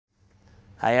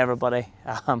Hi everybody.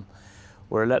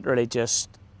 We're literally just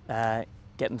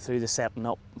getting through the setting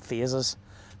up phases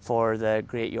for the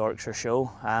Great Yorkshire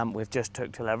Show. We've just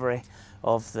took delivery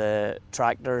of the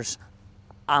tractors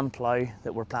and plough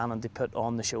that we're planning to put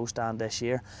on the show stand this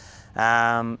year.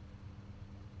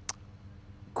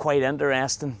 Quite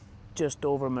interesting. Just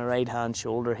over my right hand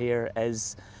shoulder here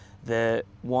is the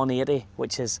 180,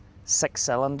 which is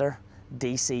 6-cylinder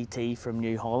DCT from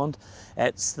New Holland.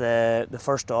 It's the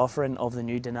first offering of the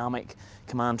new dynamic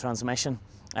command transmission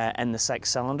in the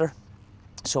 6-cylinder.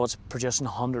 So it's producing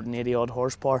 180 odd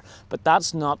horsepower, but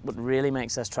that's not what really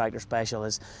makes this tractor special.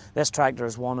 Is this tractor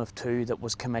is one of two that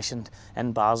was commissioned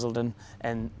in Basildon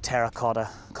in terracotta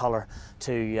colour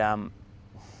to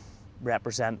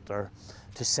represent or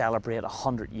to celebrate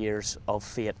 100 years of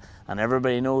Fate. And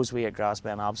everybody knows we at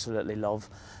GRASSMEN absolutely love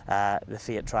the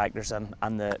Fate tractors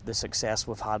and the success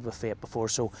we've had with Fate before.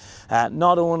 So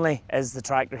not only is the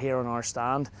tractor here on our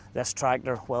stand, this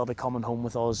tractor will be coming home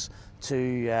with us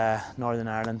to Northern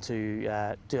Ireland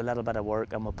to do a little bit of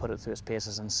work, and we'll put it through its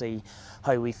paces and see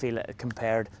how we feel it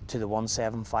compared to the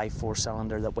 175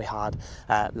 4-cylinder that we had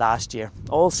last year.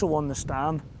 Also on the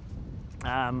stand,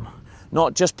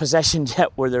 not just positioned yet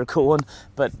where they're going,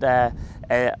 but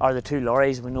are the two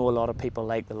lorries. We know a lot of people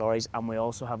like the lorries, and we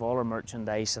also have all our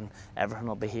merchandise and everything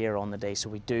will be here on the day. So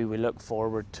we look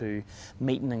forward to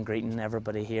meeting and greeting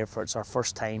everybody here, for it's our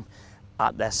first time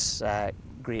at this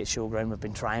great showground. We've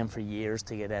been trying for years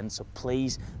to get in, so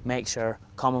please make sure,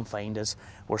 come and find us.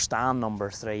 We're stand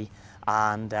number 3,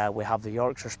 and we have the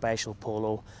Yorkshire Special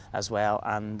Polo as well,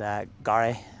 and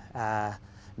Gary,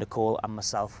 Nicole and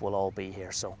myself will all be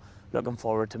here. So looking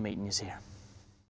forward to meeting you here.